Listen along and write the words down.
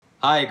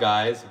Hi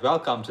guys,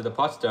 welcome to the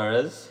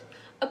Podstarers.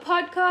 A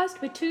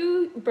podcast where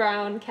two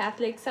brown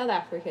Catholic South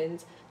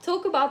Africans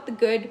talk about the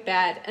good,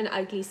 bad, and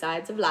ugly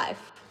sides of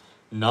life.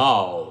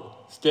 Now,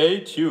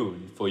 stay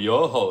tuned for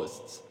your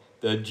hosts,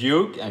 the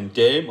Duke and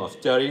Dame of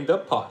Stirring the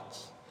Pot,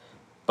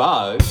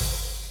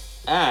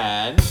 Bugz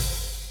and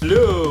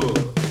Blue.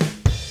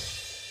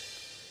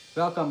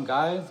 Welcome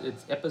guys,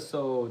 it's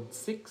episode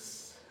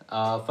 6.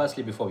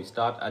 Firstly, before we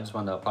start, I just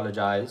want to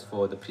apologize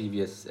for the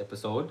previous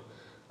episode.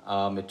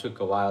 It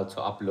took a while to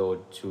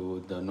upload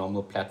to the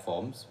normal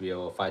platforms. We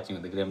were fighting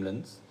with the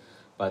gremlins.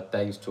 But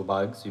thanks to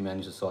Bugs, we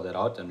managed to sort that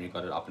out and we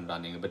got it up and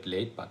running a bit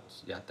late. But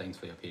yeah, thanks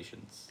for your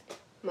patience.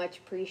 Much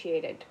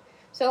appreciated.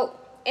 So,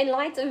 in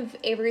light of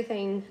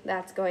everything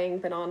that's going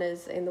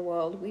bananas in the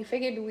world, we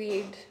figured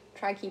we'd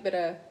try keep it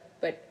a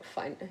bit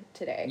fun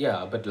today.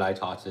 Yeah, a bit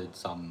lighthearted,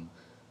 some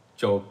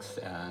jokes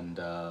and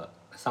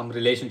some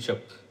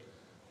relationship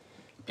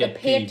The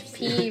pet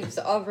peeves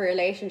of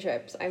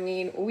relationships. I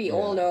mean, we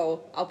all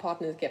know our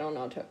partners get on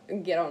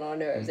our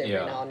nerves every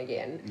now and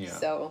again. Yeah.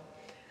 So,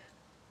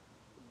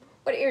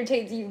 what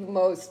irritates you the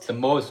most? The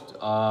most,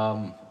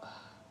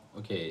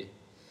 okay.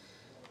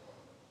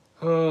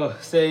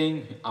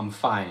 Saying I'm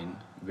fine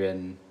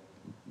when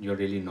you're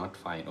really not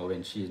fine or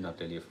when she's not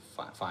really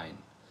fine.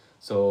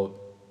 So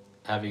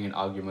having an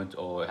argument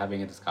or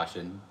having a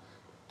discussion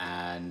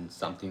and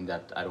something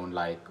that I don't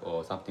like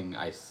or something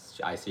I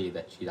say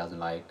that she doesn't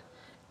like,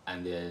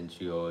 and then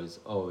she goes,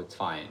 oh, it's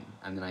fine,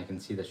 and then I can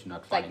see that she's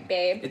not fine. Like,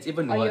 babe, it's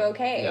even are more, you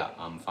okay? Yeah,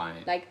 I'm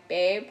fine. Like,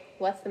 babe,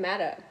 what's the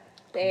matter?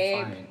 Babe.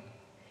 I'm fine.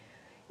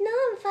 No,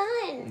 I'm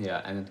fine.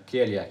 Yeah, and then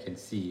clearly I can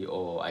see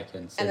or I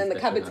can sense. And then the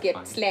that cupboards you're get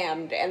not fine.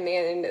 slammed, and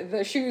then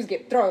the shoes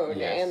get thrown,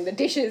 Yes. and the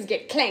dishes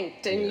get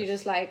clanked, and Yes. you're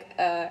just like,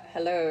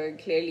 hello,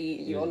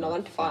 clearly you're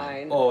not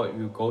fine. Or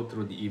you go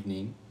through the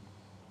evening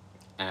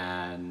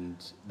and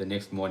the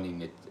next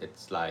morning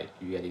it's like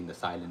you're getting the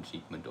silent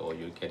treatment or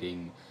you're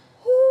getting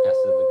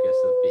passive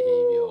aggressive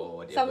behavior or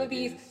whatever.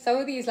 Some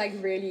of these like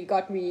really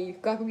got me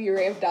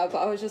revved up.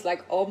 I was just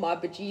like, oh my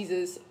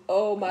bejesus,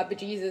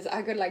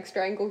 I could like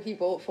strangle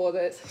people for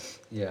this.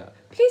 Yeah.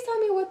 Please tell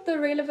me what the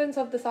relevance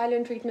of the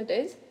silent treatment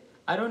is.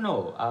 I don't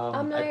know.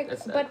 I'm like,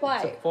 but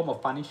why? It's a form of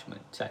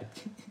punishment.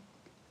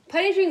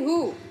 Punishing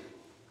who?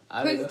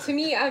 I don't know. Because to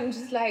me, I'm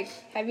just like,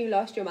 have you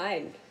lost your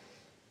mind?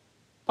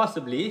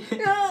 Possibly.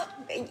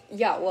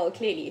 Yeah, well,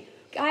 clearly.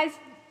 Guys,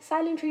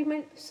 silent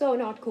treatment, so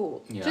not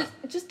cool. Yeah.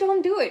 Just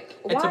don't do it.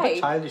 Why? It's a bit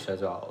childish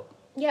as well.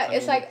 Yeah, I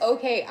it's mean, like,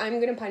 okay, I'm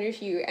going to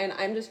punish you and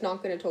I'm just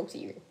not going to talk to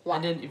you. Why?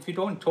 And then if you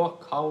don't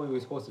talk, how are we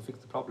supposed to fix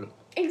the problem?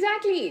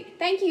 Exactly.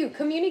 Thank you.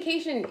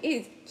 Communication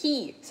is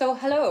key. So,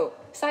 hello.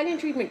 Silent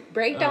treatment.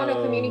 Breakdown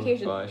of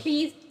communication. Gosh.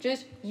 Please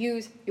just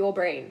use your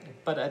brain.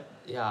 But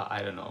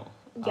I don't know.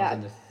 Yeah.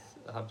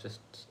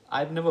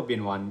 I've never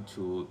been one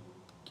to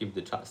give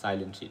the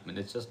silent treatment.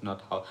 It's just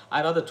not how.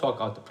 I'd rather talk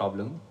out the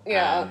problem.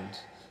 Yeah. And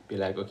be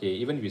like, okay,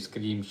 even if you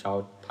scream,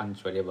 shout,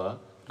 punch, whatever,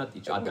 not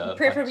each other.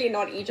 Preferably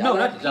not each No, other.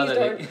 not each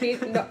other, like-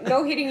 Please,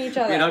 no hitting each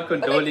other. We're not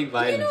condoning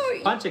But, like,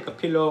 violence. Punch like a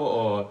pillow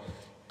or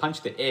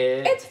punch the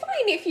air. It's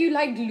fine if you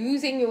like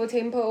losing your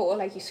temper or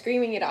like you're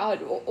screaming it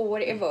out or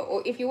whatever.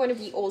 Or if you want to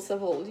be all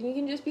civil, then you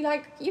can just be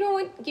like, you know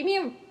what,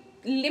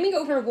 let me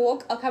go for a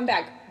walk, I'll come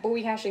back, but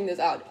we're hashing this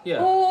out. Yeah.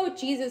 Oh,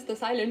 Jesus, the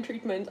silent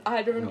treatment.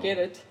 I don't get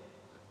it.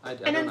 I And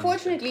don't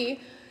unfortunately,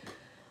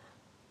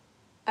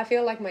 I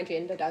feel like my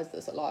gender does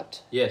this a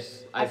lot.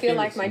 Yes. I feel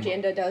like it's my more-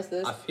 gender does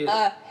this I feel-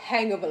 a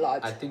hang of a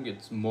lot. I think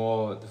it's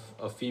more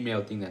a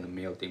female thing than a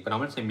male thing. But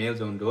I'm not saying males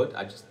don't do it.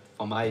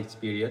 From my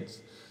experience,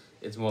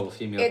 it's more of a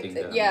female thing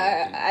than a male thing.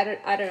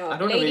 I don't know. I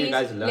don't know where you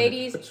guys learn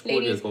it. What school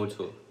do you go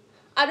to?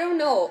 I don't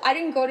know. I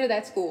didn't go to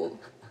that school.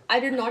 I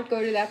did not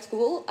go to that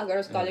school. I got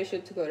a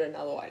scholarship to go to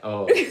another one.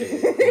 Oh, okay.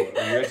 Cool.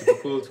 You went to the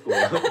cool school.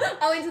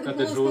 I went to the Not cool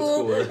the drill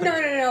school. school.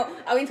 No.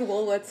 I went to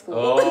Woolworth school.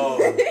 Oh,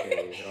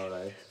 okay. All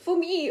right. For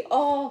me,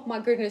 oh my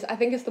goodness, I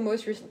think it's the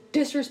most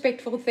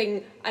disrespectful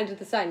thing under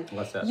the sun.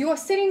 What's that? You are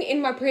sitting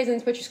in my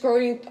presence, but you're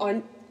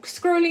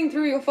scrolling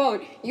through your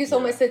phone. You saw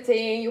me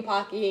sitting, you're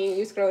parking,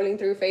 you're scrolling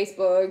through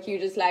Facebook, you're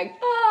just like,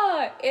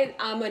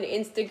 I'm on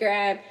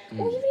Instagram.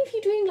 Or even if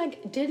you're doing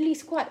like diddly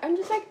squat, I'm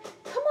just like,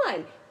 come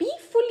on, be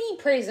fully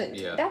present.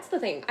 Yeah. That's the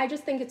thing. I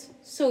just think it's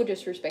so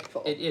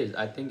disrespectful. It is.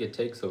 I think it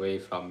takes away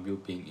from you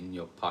being in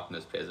your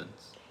partner's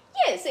presence.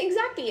 Yes,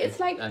 exactly. It's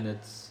like... And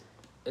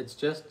it's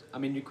just, I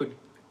mean, you could,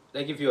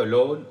 like if you're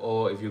alone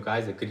or if you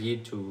guys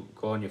agreed to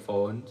go on your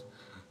phones.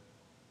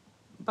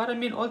 But I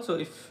mean, also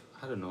if,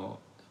 I don't know,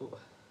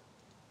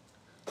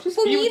 just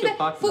For be me, with your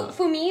partner.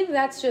 for me,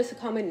 that's just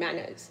common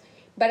manners.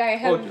 But I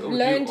have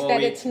learned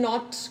that it's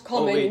not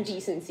common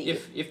decency.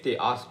 If they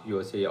ask you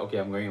or say, okay,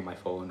 I'm going on my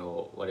phone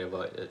or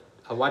whatever,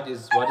 what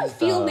is I don't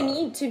feel the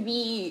need to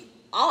be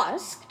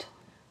asked.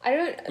 I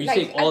don't. You like,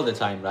 say all the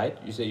time, right?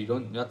 You say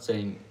not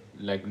saying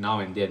like now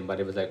and then, but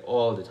it was like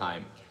all the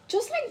time.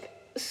 Just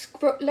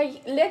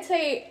like let's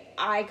say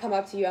I come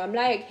up to you, I'm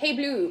like, hey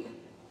Blue,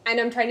 and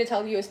I'm trying to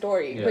tell you a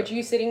story, but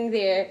you sitting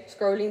there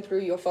scrolling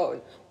through your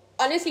phone.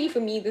 honestly, for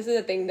me, this is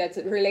a thing that's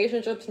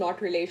relationships,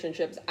 not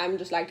relationships. I'm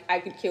just like, I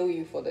could kill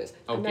you for this.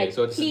 I'm Okay, like,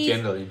 so this is please.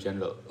 general in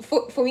general.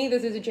 For me,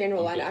 this is a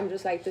general one. Okay. I'm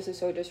just like, this is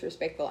so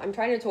disrespectful. I'm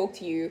trying to talk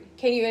to you.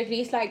 Can you at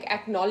least like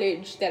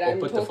acknowledge that I'm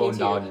Put the talking phone to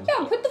down you? and Yeah,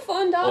 stuff. put the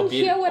phone down,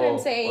 hear what I'm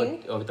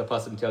saying. Or the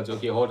person tells you,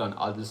 okay, hold on,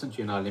 I'll listen to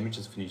you now. Let me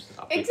just finish this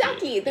up. quickly."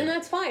 Exactly, then Yeah.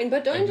 that's fine.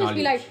 But don't just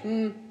be like,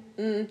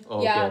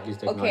 Oh, yeah, okay, at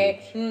least acknowledge.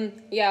 okay,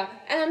 yeah.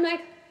 And I'm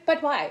like,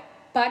 but why?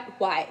 But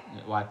why?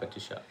 Yeah, why,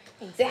 Patricia?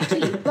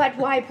 Exactly, but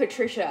why,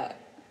 Patricia?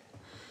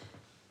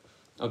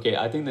 Okay,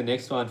 I think the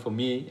next one for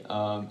me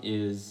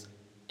is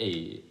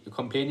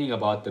complaining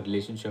about the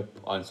relationship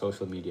on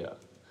social media,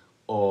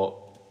 or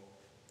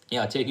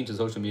taking to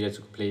social media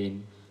to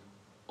complain,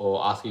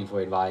 or asking for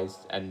advice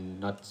and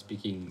not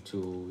speaking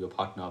to your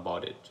partner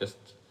about it. Just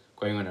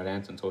going on a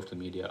rant on social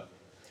media.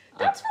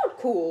 That's not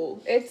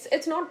cool.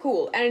 It's not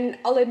cool. And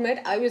I'll admit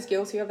I was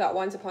guilty of that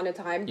once upon a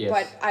time, Yes.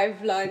 but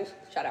I've learned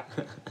shut up.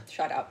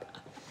 Shut up.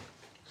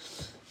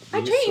 I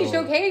You're changed,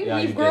 so- okay? yeah,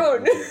 We've you did,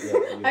 grown. you did,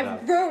 yeah, you I've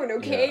have. grown,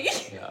 okay?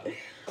 Yeah.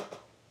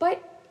 But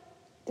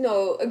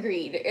no,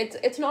 agreed.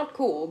 It's not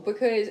cool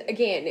because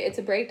again, it's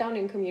a breakdown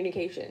in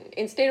communication.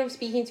 Instead of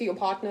speaking to your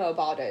partner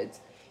about it,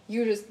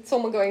 you just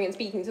someone going and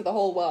speaking to the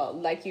whole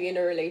world like you're in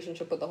a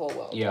relationship with the whole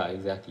world. Yeah,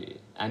 exactly.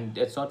 And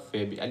it's not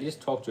fair. At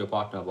least talk to your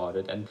partner about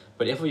it. And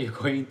whatever you're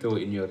going through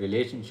in your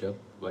relationship,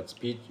 what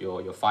speech,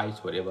 your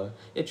fights, whatever,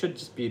 it should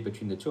just be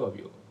between the two of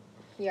you.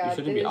 Yeah, You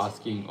shouldn't be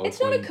asking. Or it's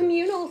not a going-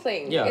 communal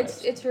thing. Yeah,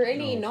 it's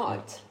really no, not.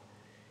 it's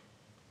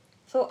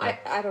So Yeah.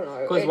 I don't know.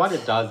 Because what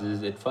it does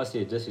is it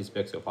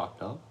disrespects your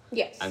partner.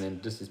 Yes. And then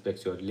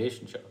disrespects your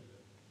relationship.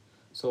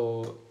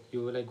 So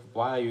you were like,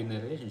 why are you in a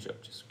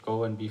relationship? Just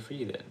go and be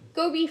free then.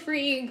 Go be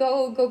free.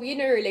 Go be in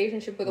a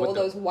relationship with all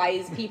those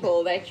wise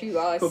people that you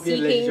are Go be in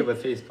a seeking. relationship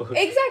with Facebook.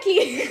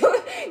 Exactly.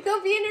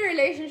 Go be in a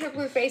relationship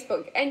with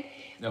Facebook. And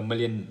A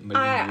million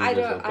I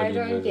users or don't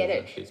billion get users it.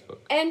 on Facebook.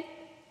 And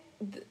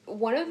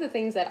one of the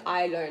things that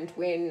I learned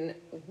when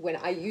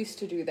I used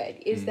to do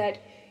that is that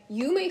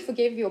you may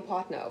forgive your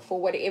partner for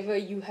whatever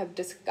you have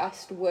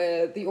discussed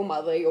with your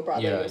mother, your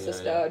brother, your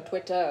sister,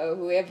 Twitter,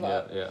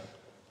 whoever. Yeah.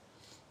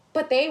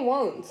 But they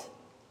won't.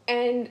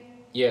 And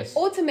Yes.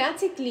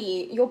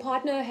 automatically your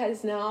partner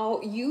has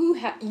now you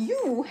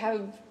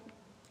have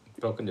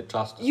Broken the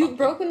trust. you've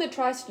broken the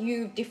trust,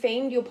 you've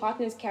defamed your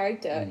partner's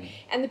character,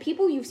 and the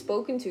people you've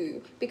spoken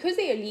to, because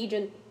their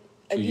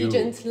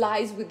allegiance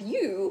lies with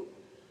you,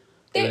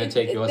 They're gonna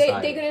take your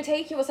side. They're gonna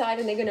take your side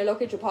and they're gonna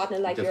look at your partner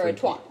like you're a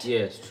twat.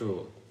 Yes,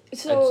 true.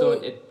 So, and so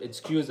it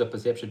skews the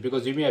perception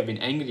because you may have been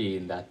angry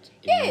in that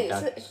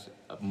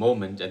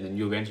moment, and then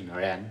you went in a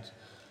rant,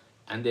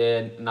 and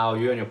then now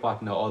you and your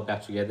partner are all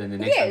back together, and the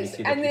next time you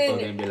see the people, they're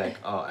gonna be like,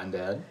 oh, and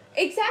then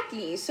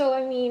exactly. So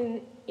I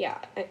mean, yeah,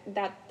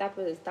 that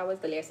was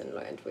the lesson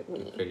learned with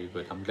me. very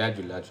good. I'm glad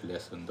you learned your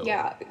lesson though.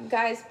 Yeah,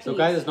 guys, please. So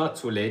guys, it's not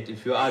too late.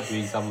 If you are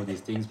doing some of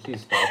these things,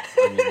 please stop.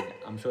 I mean,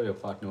 I'm sure your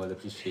partner will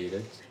appreciate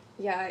it.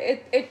 Yeah,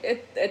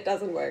 it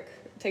doesn't work.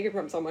 Take it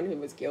from someone who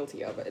was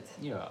guilty of it.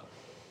 Yeah,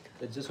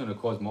 it's just going to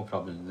cause more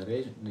problems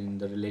in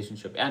the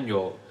relationship and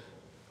your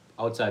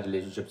outside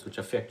relationships, which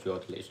affect your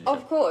relationship.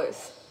 Of course.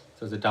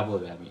 So it's a double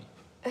whammy.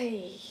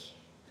 Ay.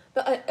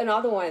 But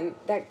another one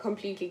that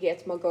completely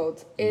gets my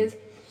goat is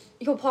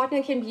your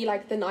partner can be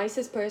like the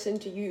nicest person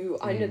to you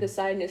under the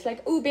sun. It's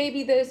like, oh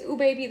baby this, oh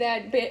baby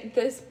that,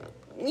 this,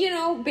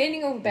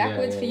 bending over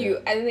backwards for you,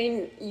 and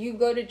then you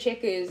go to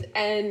Checkers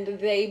and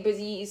they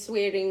busy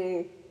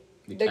swearing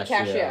the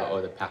cashier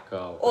or the packer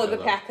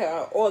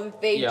or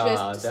they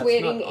just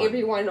swearing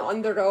everyone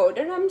on the road,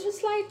 and I'm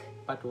just like,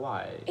 but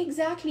why?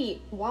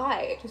 Exactly,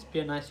 why? Just be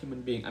a nice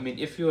human being. I mean,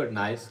 if you are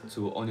nice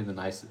to only the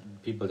nice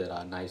people that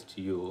are nice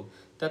to you,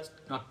 that's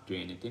not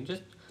doing anything.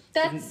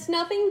 That's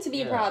nothing to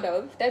be proud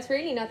of. That's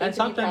really nothing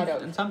to be proud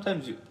of. And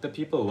sometimes the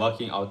people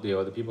working out there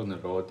or the people on the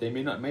road, they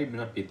may not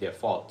be their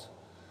fault.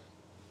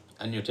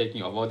 And you're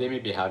taking off, or they may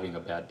be having a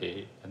bad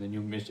day, and then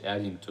you miss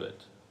adding to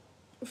it.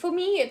 For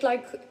me, it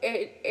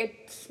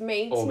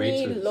makes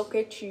me look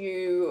at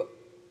you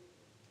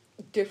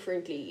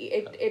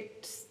differently.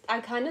 I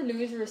kind of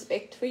lose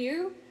respect for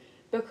you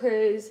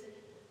because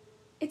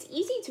it's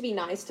easy to be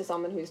nice to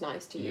someone who's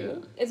nice to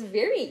you. Yeah. It's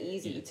very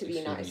easy to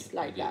be nice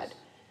like that.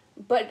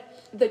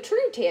 But the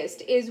true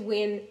test is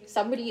when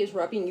somebody is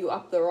rubbing you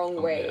up the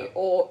wrong way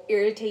or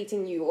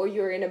irritating you or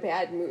you're in a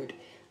bad mood.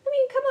 I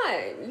mean, come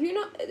on, you're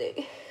not...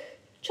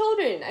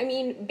 Children, I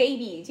mean,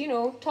 babies,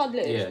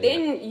 toddlers.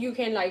 Then you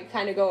can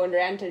kind of go and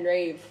rant and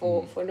rave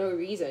for no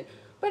reason.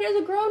 But as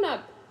a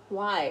grown-up,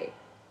 why?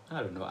 I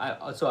don't know.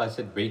 I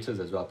said waiters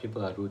as well.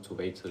 People are rude to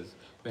waiters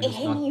when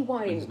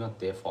it's not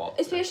their fault.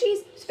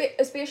 Especially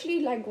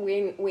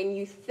when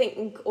you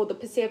think or the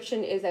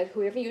perception is that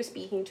whoever you're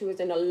speaking to is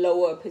in a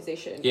lower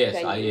position.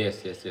 Yes, than you.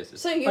 Yes.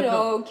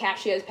 So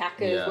cashiers,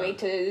 packers,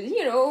 waiters,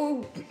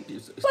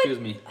 Excuse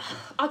me.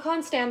 I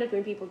can't stand it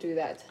when people do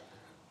that.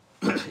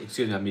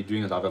 Excuse me, I've been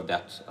doing a lot of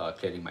that,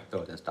 clearing my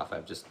throat and stuff.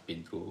 I've just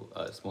been through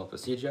a small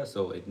procedure,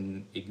 so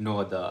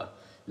ignore the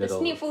little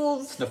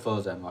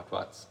sniffles and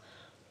what's.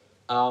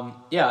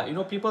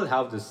 Yeah, people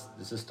have this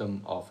the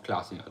system of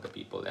classing other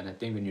people, and I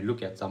think when you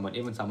look at someone,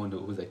 even someone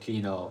who's a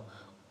cleaner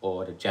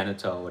or the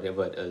janitor or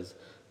whatever it is,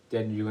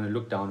 then you're gonna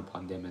look down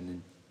upon them, and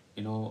then,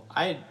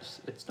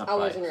 it's not I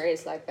wasn't right.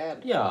 raised like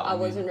that. Yeah, I I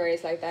mean, wasn't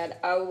raised like that.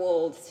 I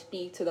will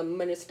speak to the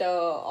minister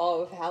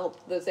of health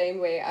the same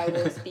way I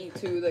will speak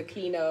to the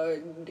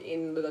cleaner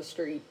in the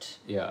street.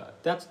 yeah,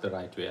 that's the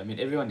right way. I mean,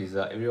 everyone is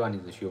a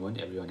human.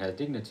 Everyone has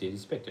dignity.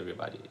 Respect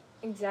everybody.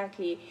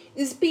 Exactly.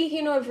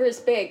 Speaking of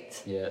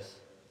respect, Yes.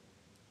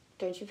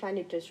 don't you find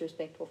it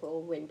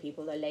disrespectful when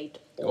people are late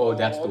Oh,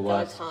 that's all the the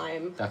worst.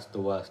 time? That's the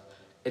worst.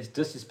 It's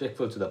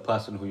disrespectful to the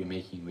person who you're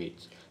making wait,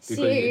 because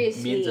it means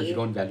that you Seriously.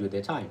 don't value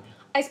their time.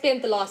 I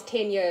spent the last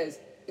 10 years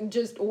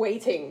just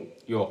waiting.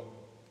 Yo,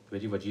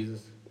 ready for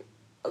Jesus?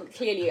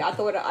 Clearly, I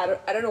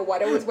don't know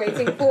what I was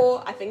waiting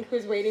for. I think I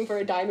was waiting for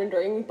a diamond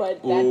ring,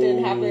 but that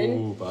didn't happen.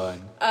 Ooh,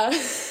 burn.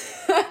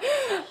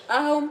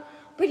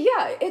 But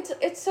yeah,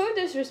 it's so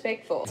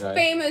disrespectful. Right.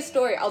 Famous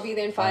story. I'll be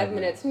there in 5 5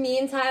 minutes.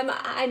 Meantime,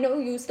 I know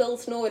you still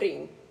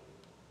snoring.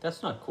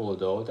 That's not cool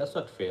though. That's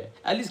not fair.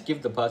 At least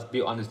give the person,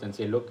 be honest and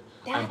say, look,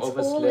 I'm That's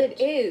overslept. all it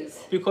is.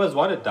 Because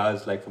what it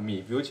does, like for me,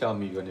 if you tell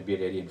me you're going to be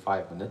ready in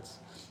 5 minutes,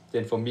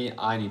 then for me,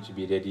 I need to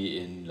be ready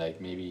in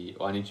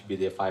or I need to be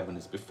there 5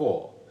 minutes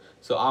before.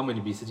 So I'm going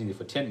to be sitting there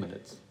for 10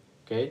 minutes.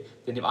 Okay?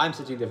 Then if I'm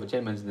sitting there for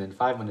 10 minutes and then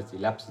 5 minutes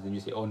elapses, then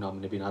you say, oh no, I'm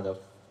going to be another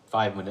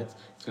 5 minutes.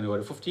 It's going to go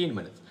to 15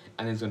 minutes.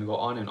 And then it's going to go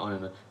on and on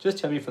and on. Just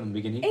tell me from the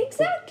beginning.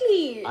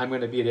 Exactly. I'm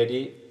going to be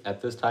ready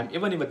at this time.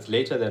 Even if it's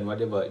later than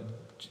whatever,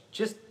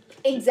 just.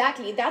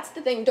 Exactly. That's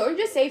the thing. Don't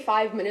just say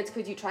 5 minutes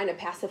because you're trying to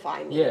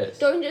pacify me. Yes.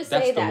 Don't just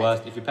that's say the that.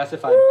 worst. If you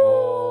pacify,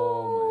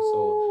 oh my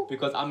soul.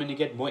 Because I'm gonna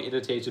get more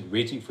irritated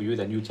waiting for you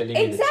than you telling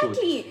me the truth.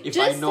 Exactly. If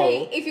Just I know,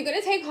 say, if you're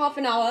gonna take half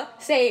an hour,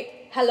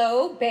 say,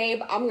 hello,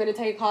 babe, I'm gonna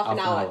take half an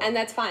hour, and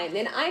that's fine.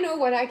 Then I know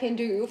what I can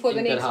do for the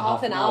In that next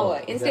half an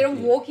hour instead of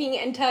exactly. walking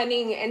and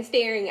turning and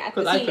staring at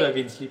the Because I could have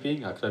ceiling. been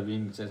sleeping, I could have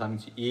been something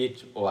to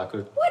eat, or I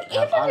could Whatever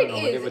have, I it don't know,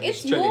 is, whatever, it's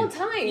just chilling. your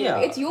time. Yeah.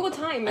 It's your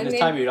time, And it's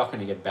then time you're not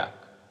gonna get back.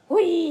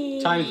 Whee!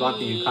 Time is one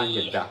thing you can't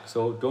get back,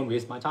 so don't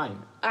waste my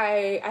time.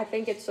 I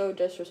think it's so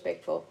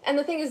disrespectful. And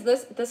the thing is,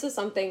 this is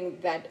something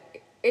that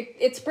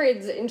it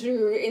spreads into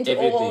all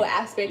Everything.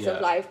 aspects of Yeah.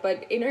 life,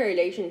 but in a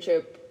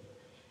relationship,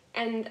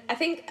 and I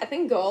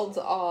think girls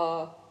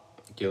are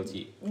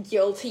guilty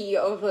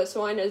of this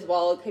one as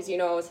well, because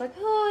it's like,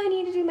 oh, I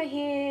need to do my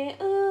hair,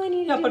 oh, I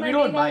need to Yeah, do but my we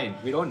don't makeup. mind.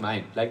 We don't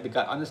mind. Like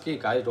honestly,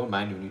 guys don't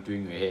mind when you're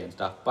doing your hair and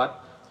stuff.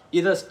 But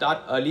either start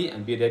early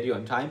and be ready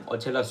on time, or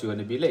tell us you're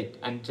gonna be late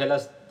and tell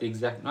us the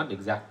exact, not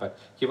exact, but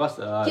give us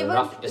a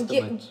rough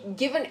estimate.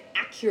 Give an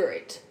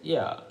accurate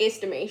Yeah.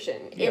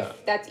 estimation, Yeah.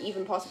 if that's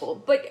even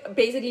possible. But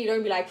basically,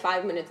 don't be like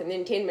 5 minutes and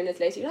then 10 minutes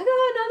later you're like,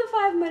 oh, another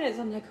 5 minutes.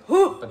 I'm like,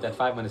 oh. But that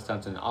 5 minutes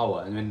turns to an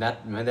hour, and when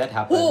that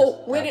happens,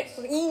 Oh, when it.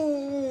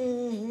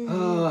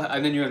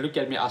 and then you look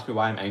at me, ask me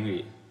why I'm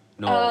angry.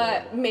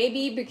 No.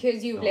 Maybe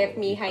because you've No, left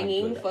me you can't do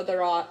hanging that.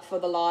 for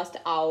the last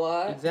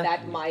hour. That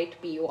Exactly.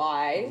 might be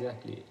why.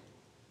 Exactly.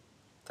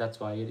 That's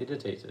why I get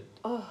irritated.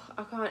 Oh,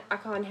 I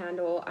can't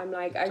handle. I'm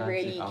like, I Can't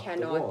really keep up the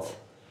cannot. wall.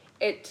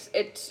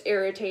 It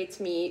irritates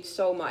me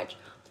so much.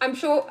 I'm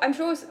sure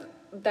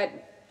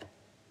that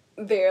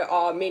there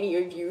are many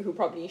of you who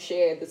probably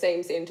share the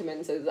same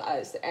sentiments as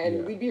us, and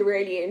Yeah. we'd be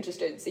really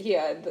interested to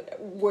hear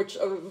which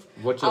of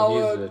Which of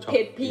our these,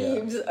 pet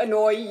peeves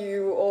annoy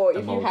you, or The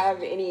if you most.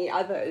 have any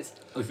others.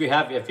 If you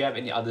have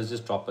any others,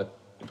 just drop us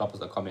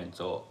a comment.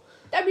 So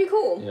That'd be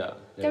cool. yeah,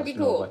 let That'd us be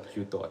know cool. what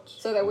you thought.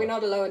 So that we're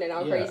not alone in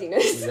our Yeah,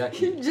 craziness.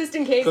 exactly. Just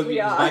in case Because we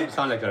it are. might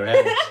sound like a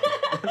rant.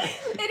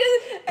 It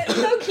is,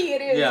 low key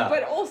it is, Yeah.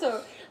 but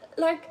also,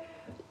 like,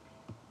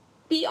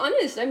 be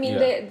honest. I mean,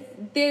 Yeah.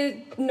 there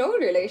no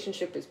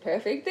relationship is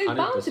perfect. There's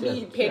bound to be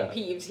 100%, pet yeah.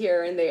 peeves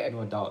here and there.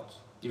 No doubt.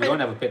 If you don't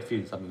have a pet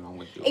peeve, something wrong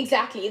with you.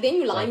 Exactly. Then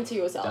you're lying That- to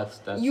yourself.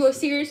 that's- You are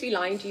seriously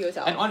lying to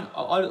yourself. And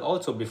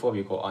also before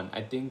we go on,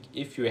 I think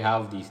if you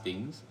have these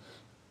things,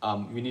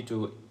 you need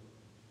to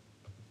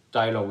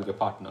dialogue with your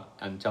partner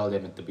and tell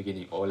them at the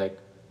beginning, or like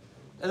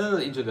a little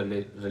into the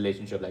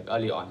relationship, like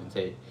early on, and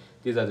say,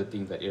 these are the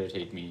things that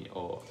irritate me,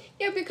 or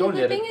Yeah, because don't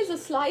the let thing it- is, a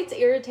slight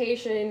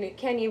irritation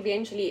can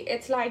eventually.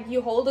 It's like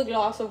you hold a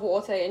glass of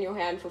water in your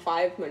hand for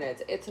 5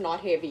 minutes. It's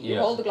not heavy. You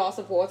Yeah. hold a glass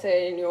of water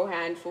in your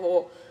hand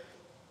for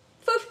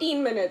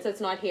 15 minutes. It's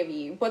not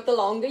heavy. But the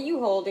longer you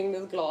holding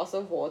this glass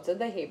of water,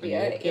 the heavier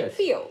Yeah, it yes.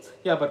 feels.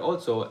 Yeah, but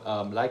also,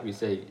 like we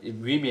say,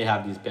 we may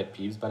have these pet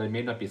peeves, but it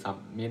may not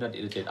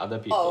irritate other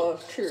people. Oh,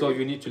 true. So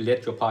you need to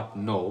let your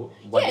partner know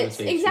what Yes,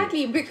 irritates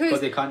exactly. you. Because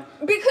they can't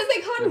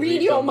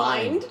read your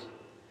mind. Exactly.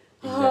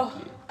 Oh,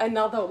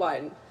 another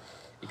one.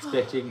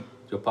 Expecting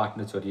your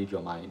partner to read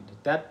your mind.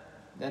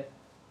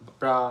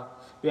 Bruh,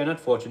 we are not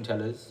fortune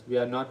tellers. We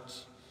are not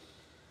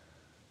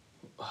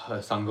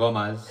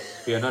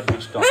sangomas. We are not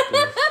witch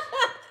doctors.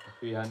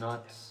 We are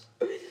not,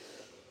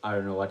 I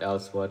don't know what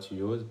else word to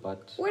use,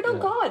 but We're not yeah.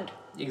 God.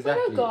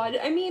 Exactly. Oh God,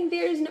 I mean,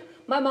 there's no.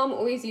 My mom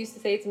always used to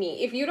say to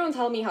me, if you don't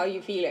tell me how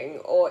you're feeling,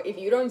 or if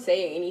you don't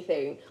say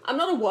anything, I'm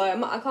not a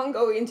worm. I can't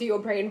go into your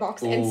brain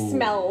box and Ooh.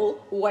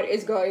 smell what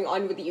is going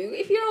on with you.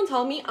 If you don't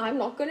tell me, I'm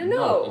not gonna No,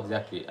 know.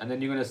 exactly. And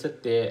then you're gonna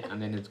sit there,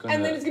 and then it's gonna.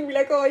 And then it's gonna be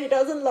like, oh, he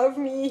doesn't love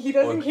me. He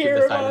doesn't give the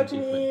care silent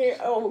about me.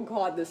 Oh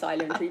God, the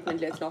silent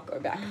treatment. Let's not go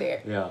back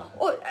there. Yeah.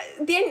 Or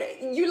then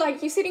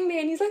you're sitting there,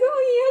 and he's like, oh,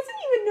 he hasn't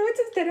even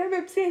noticed that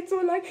I'm upset,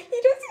 or like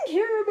he doesn't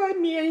care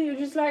about me, and you're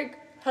just like,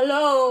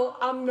 hello,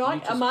 I'm You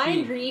not to a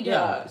mind speak. reader.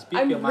 Yeah, speak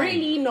your I'm mind.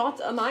 really not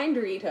a mind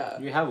reader.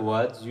 You have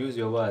words. Use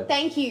your words.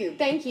 Thank you.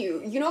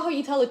 You know how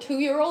you tell a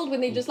 2-year-old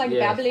when they're just like Yes.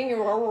 babbling and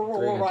rah, rah, rah,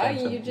 Throwing rah, rah,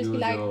 attention. and you just be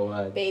Use like, your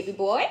words. baby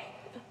boy,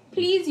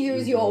 please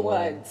use your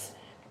words.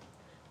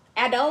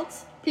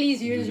 Adults,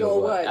 please use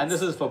your words. And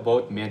this is for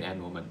both men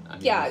and women. I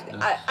mean, Yeah, it's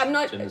not I'm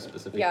not. gender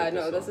specific. Yeah, with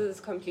no, this one. is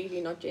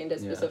completely not gender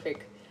Yeah.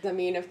 specific. I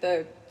mean, if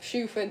the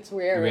shoe fits,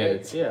 wear Wear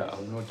it. it. Yeah,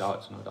 no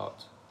doubt, no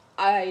doubt.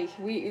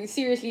 We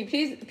seriously,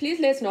 please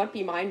let's not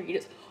be mind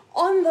readers.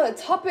 On the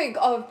topic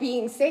of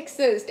being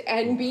sexist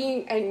and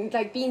being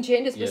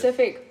gender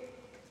specific,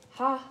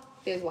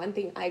 there's one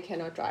thing I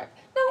cannot drive.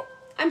 Now,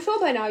 I'm sure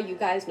by now you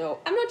guys know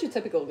I'm not your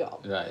typical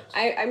girl. Right.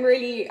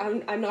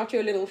 I'm not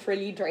your little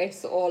frilly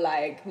dress or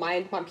like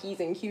mind my P's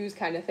and Q's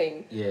kind of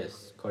thing.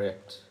 Yes,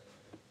 correct.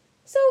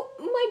 So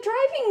my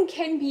driving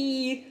can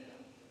be,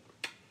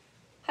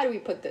 how do we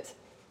put this?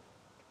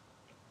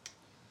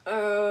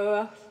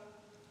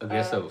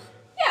 Aggressive.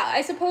 Yeah,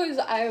 I suppose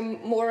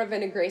I'm more of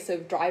an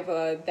aggressive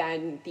driver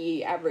than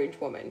the average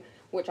woman,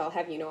 which I'll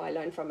have you know I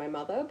learned from my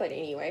mother, but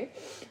anyway.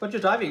 But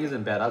your driving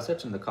isn't bad. I'll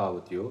sit in the car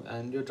with you,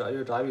 and your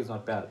driving is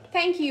not bad.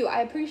 Thank you,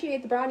 I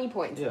appreciate the brownie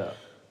points. Yeah.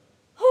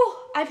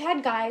 Oh, I've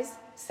had guys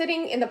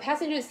sitting in the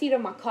passenger seat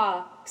of my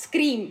car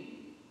scream.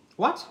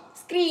 What?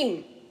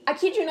 Scream. I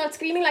kid you not,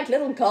 screaming like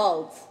little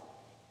girls.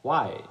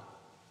 Why?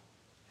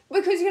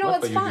 Because you know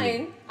What what's were you fine?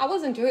 doing? I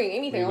wasn't doing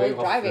anything, You're I was going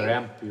off driving. the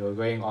ramp. You're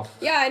going off.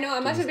 Yeah, I know. I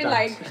must have doing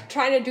been stunts. like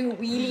trying to do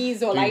wheelies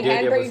or Doing like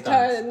daredevil handbrake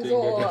stunts. turns Doing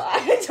or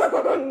daredevil-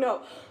 I don't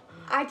know.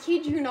 I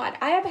kid you not.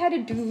 I have had a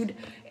dude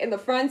in the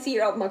front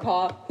seat of my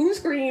car who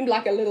screamed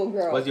like a little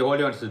girl. Was he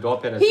holding onto the door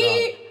pad as well?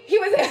 He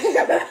was holding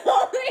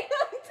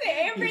on to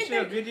You everything. should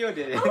have videoed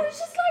it. I was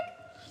just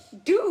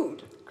like,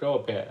 dude, Grow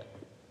a pair.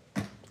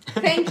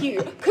 thank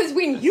you. Because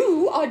when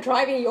you are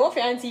driving your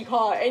fancy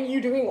car and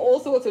you're doing all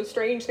sorts of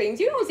strange things,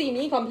 you don't see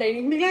me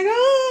complaining, being like,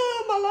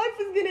 my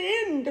life is gonna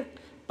end.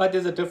 But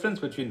there's a difference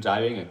between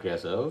driving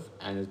aggressive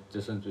and a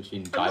difference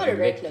between I'm not driving a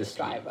reckless recklessly.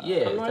 driver.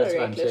 Yeah, I'm not that's a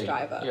what I'm reckless saying.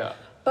 driver. Yeah.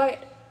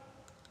 But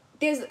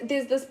there's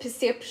this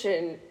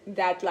perception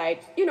that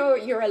like, you know,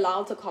 you're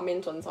allowed to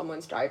comment on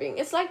someone's driving.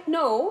 It's like,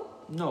 no,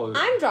 No.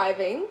 I'm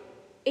driving.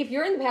 If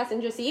you're in the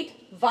passenger seat,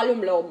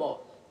 volume lomo.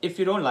 If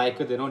you don't like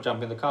it, then don't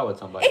jump in the car with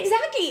somebody.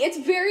 Exactly. It's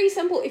very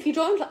simple. If you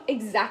don't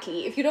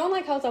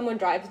like how someone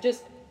drives,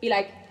 just be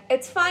like,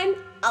 it's fine,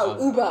 I'll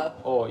Uber.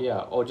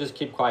 Or just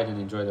keep quiet and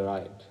enjoy the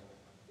ride.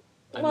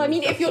 Well, I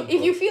mean, it's if that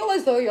you simple. feel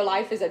as though your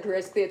life is at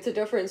risk, it's a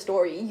different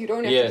story. You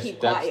don't have to keep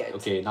quiet.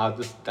 Okay, now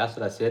that's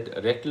what I said.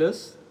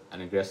 Reckless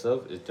and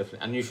aggressive is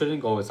different. And you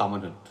shouldn't go with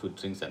someone who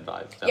drinks and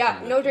drives. That's Yeah,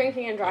 another no thing.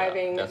 drinking and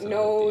driving, that's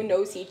another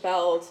no thing.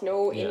 seatbelts,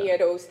 no any Yeah. of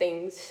those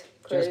things.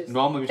 Just 'cause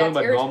normal. We're talking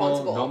that's about normal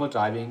irresponsible.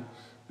 driving,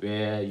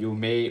 where you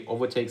may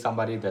overtake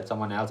somebody that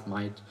someone else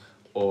might,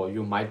 or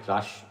you might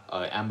rush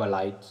amber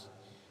light.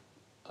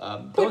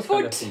 Those kind of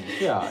foot.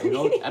 things. Yeah, you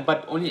know,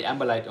 but only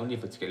amber light, only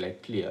if it's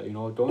like clear. You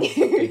know, don't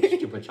take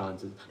stupid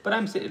chances. But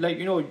I'm saying, like,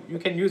 you know, you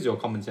can use your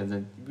common sense,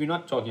 and we're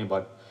not talking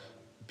about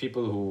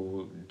people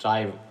who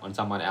drive on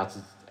someone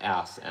else's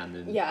ass and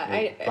then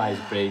applies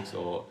brakes,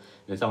 or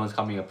when someone's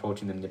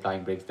approaching them, they're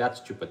applying brakes. That's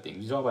stupid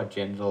things. You talk about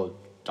general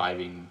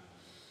driving.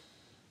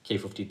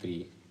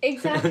 K53.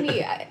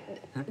 Exactly.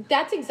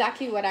 That's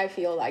exactly what I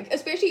feel like.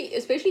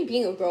 Especially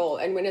being a girl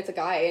and when it's a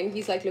guy and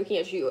he's like looking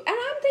at you. And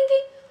I'm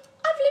thinking,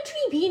 I've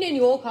literally been in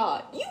your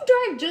car. You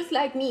drive just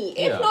like me,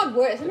 if not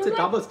worse. And It's I'm a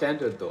double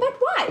standard though. But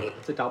why?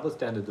 It's a double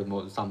standard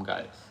with some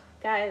guys.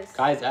 Guys,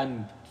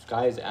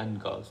 Guys and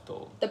girls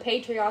though. the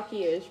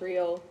patriarchy is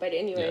real. But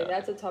anyway, Yeah.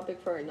 that's a topic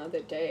for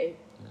another day.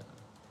 Yeah.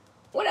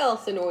 What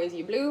else annoys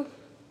you, Blue?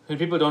 When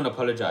people don't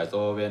apologize,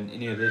 or when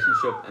in a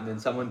relationship and then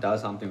someone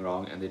does something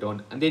wrong and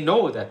they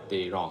know that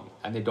they're wrong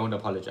and they don't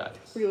apologize.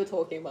 We were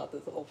talking about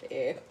this off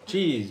air.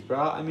 Jeez,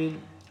 bruh. I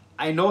mean,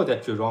 I know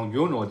that you're wrong.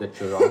 You know that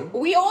you're wrong.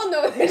 We all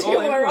know that you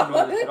were Everyone wrong.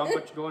 knows that you're wrong,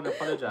 but you don't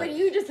apologize. But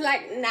you just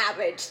like, nah,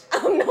 bitch,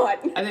 I'm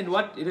not. And then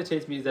what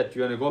irritates me is that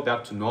you're gonna go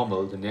back to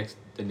normal the next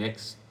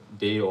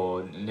day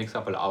or the next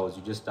couple of hours.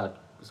 You just start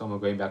someone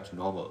going back to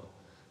normal.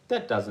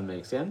 That doesn't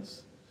make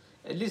sense.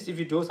 At least if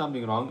you do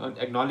something wrong,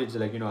 acknowledge,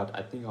 like, you know what,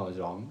 I think I was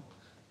wrong.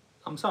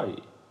 I'm sorry.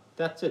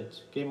 That's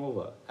it. Game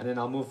over. And then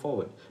I'll move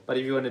forward. But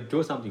if you want to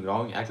do something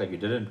wrong, act like you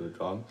didn't do it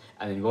wrong,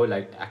 and then go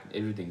like act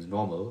everything's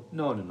normal.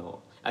 No.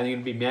 And you're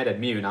gonna be mad at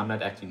me when I'm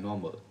not acting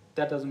normal.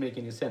 That doesn't make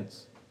any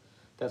sense.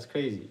 That's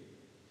crazy.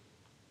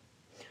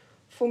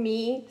 For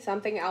me,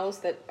 something else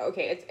that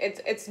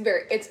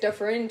it's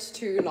different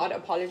to not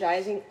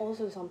apologizing.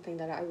 Also, something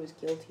that I was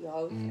guilty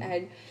of, and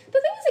the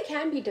thing is, it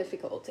can be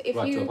difficult if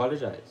What, to you.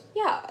 apologize?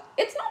 Yeah,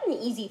 it's not an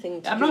easy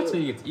thing to I'm do. not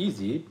saying it's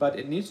easy, but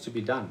it needs to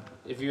be done.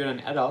 If you're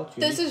an adult,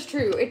 This is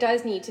true. It does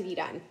need to be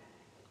done.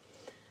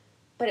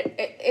 But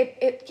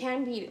it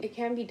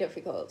can be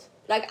difficult.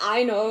 Like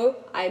I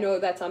know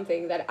that's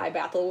something that I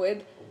battle with.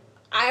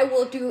 I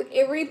will do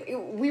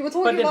we were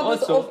talking about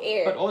this off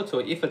air. But also,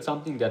 if it's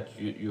something that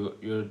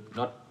you're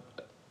not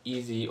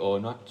easy or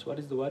not, what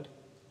is the word?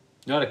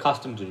 You're not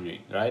accustomed to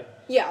doing, right?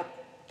 Yeah.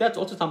 That's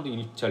also something you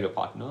need to tell your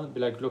partner. Be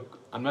like, look,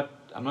 I'm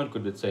not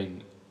good with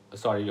saying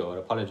sorry or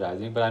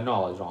apologizing, but I know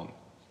I was wrong.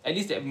 At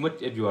least admit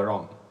if you are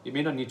wrong. You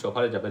may not need to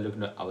apologize, but look,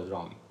 no, I was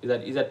wrong.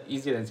 Is that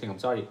easier than saying I'm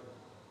sorry?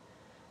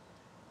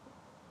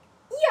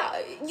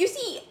 Yeah, you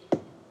see,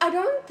 I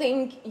don't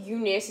think you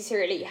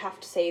necessarily have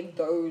to say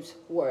those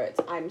words,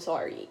 I'm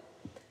sorry.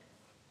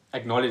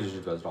 Acknowledge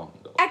it was wrong,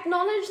 though.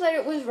 Acknowledge that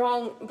it was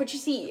wrong, but you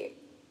see,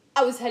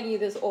 I was telling you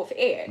this off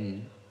air.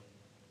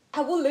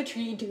 I will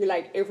literally do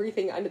like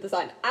everything under the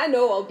sun. I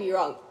know I'll be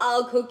wrong.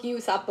 I'll cook you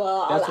supper,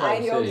 That's I'll what iron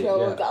I'm your saying,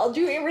 clothes, yeah. I'll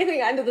do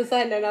everything under the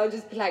sun, and I'll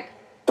just be like,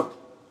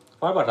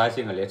 What about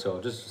writing a letter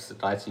or just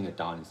writing it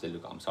down and say,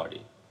 look, I'm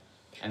sorry?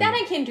 And that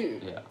I can do.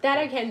 Yeah. That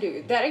I can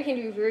do. That I can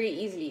do very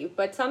easily.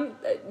 But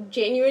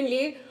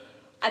genuinely,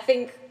 I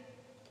think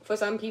for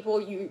some people,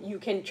 you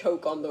can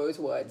choke on those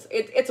words.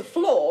 It's a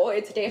flaw.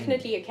 It's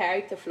definitely a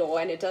character flaw,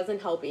 and it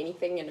doesn't help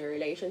anything in a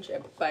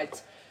relationship.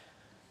 But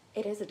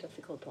it is a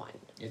difficult one.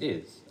 It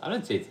is. I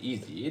don't say it's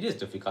easy. It is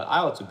difficult. I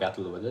also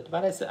battle with it,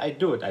 but I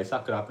do it. I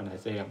suck it up and I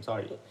say, I'm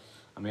sorry.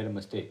 I made a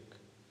mistake.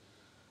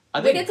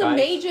 When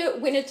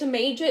it's a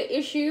major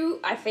issue,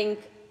 I think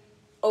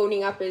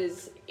owning up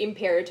is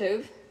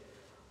imperative.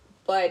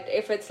 But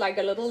if it's like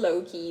a little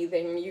low key,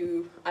 then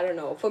I don't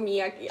know. For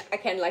me, I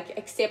can like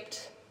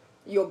accept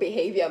your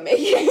behavior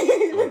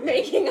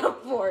making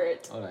up for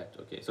it. All right.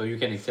 Okay. So you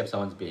can accept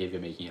someone's behavior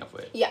making up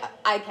for it. Yeah,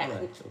 I can. All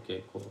right.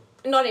 Okay. Cool.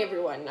 Not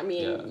everyone. I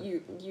mean, Yeah.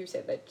 you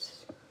said that.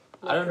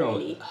 I don't know.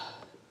 Really.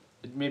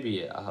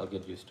 Maybe I'll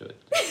get used to it.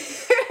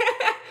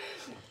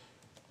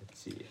 Let's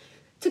see.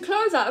 To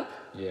close up,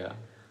 Yeah.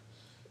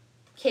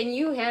 can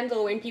you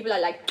handle when people are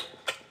like,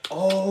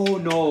 Oh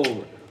no.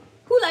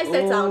 who likes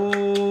that sound?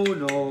 Oh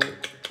no.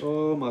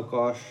 Oh my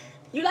gosh.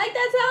 You like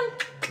that sound?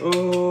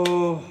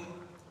 Oh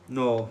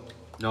no.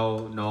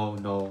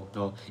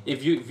 No.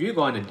 If you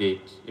go on a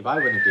date, if I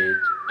go on a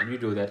date and you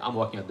do that, I'm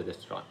walking at the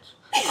restaurant.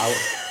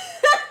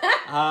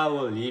 I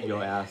will leave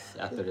your ass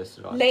at the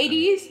restaurant.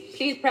 Ladies,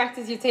 please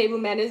practice your table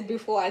manners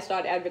before I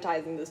start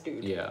advertising this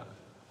dude. Yeah.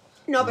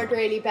 No, but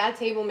really, bad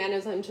table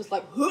manners and just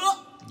like, huh,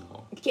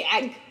 No.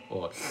 gag.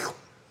 Or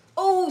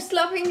Oh,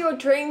 slurping your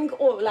drink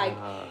or like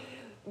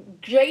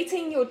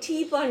grating your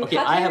teeth on okay,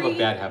 cutlery. I have a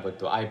bad habit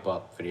though. I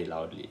burp very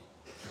loudly.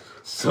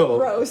 So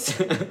Gross.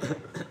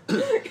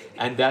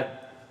 and that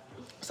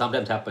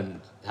sometimes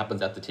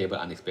happens at the table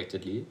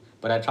unexpectedly,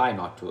 but I try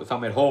not to. If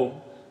I'm at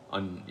home,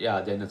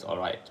 then it's all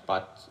right.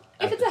 But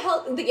If it's a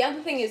health, the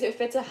other thing is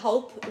if it's a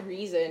health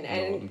reason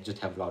and just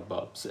have loud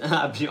burps.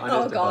 I'll be honest.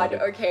 Oh, God,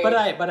 about it. okay.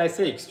 But I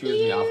say excuse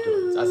me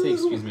afterwards. I say Ew.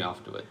 excuse me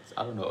afterwards.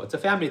 I don't know. It's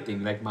a family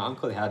thing. Like my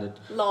uncle had it.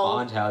 Lol.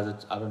 My aunt has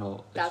it. I don't know.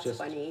 It's that's just,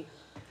 funny.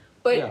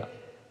 But yeah.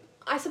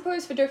 I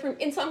suppose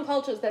in some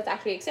cultures that's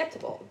actually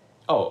acceptable.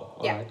 Oh,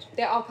 all Yeah, right.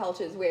 there are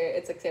cultures where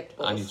it's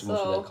acceptable. I need to move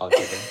to so that culture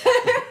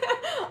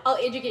then. I'll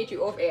educate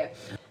you off air.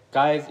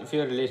 Guys, if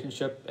you're in a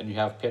relationship and you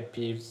have pet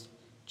peeves,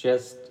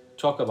 just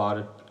talk about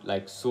it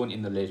like soon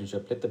in the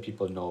relationship. Let the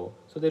people know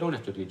so they don't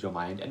have to read your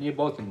mind, and you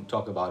both can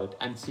talk about it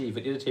and see if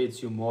it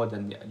irritates you more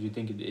than you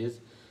think it is.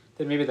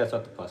 Then maybe that's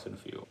not the person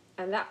for you.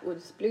 And that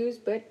was Blue's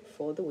Bit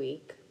for the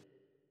week.